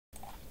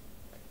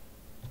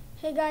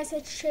Hey guys,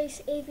 it's Chase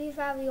AV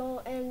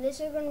Fabio, and this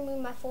is going to be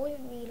my fourth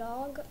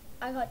vlog.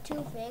 I got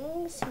two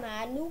things: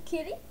 my new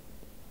kitty,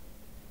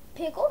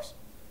 Pickles.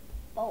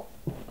 Oh.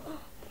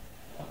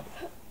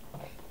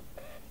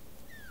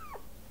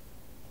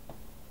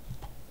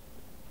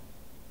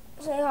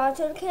 Say hi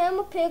to the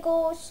camera,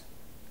 Pickles.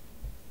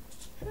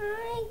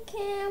 Hi,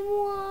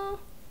 camera.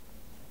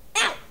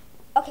 Ow!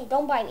 Okay,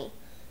 don't bite me.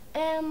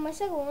 And my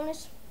second one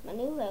is my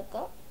new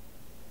haircut.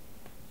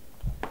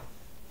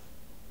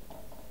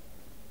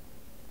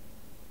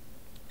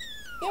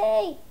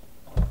 Yay!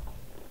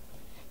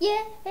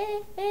 Yay!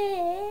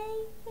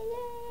 Yay!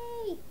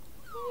 Yay!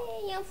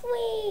 I'm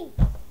free!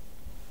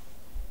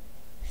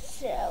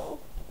 So,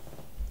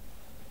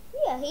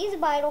 yeah, he's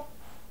vital.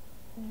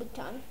 Big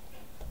time.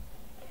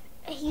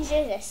 He's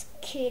just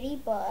a kitty,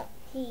 but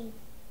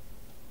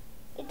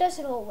it does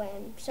it all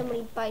when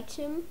somebody bites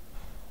him.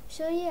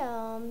 So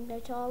yeah,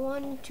 that's all I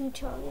wanted to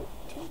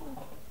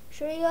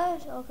show you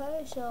guys.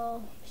 Okay,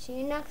 so see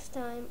you next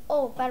time.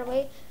 Oh, by the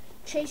way,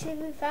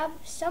 Chasing Fab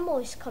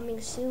summer is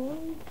coming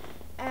soon.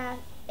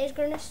 It's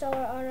gonna start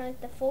on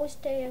the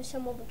first day of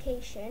summer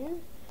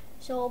vacation.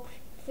 So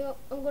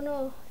I'm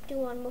gonna do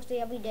one mostly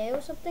every day or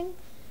something.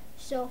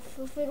 So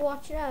feel free to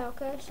watch that.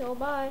 Okay, so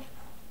bye.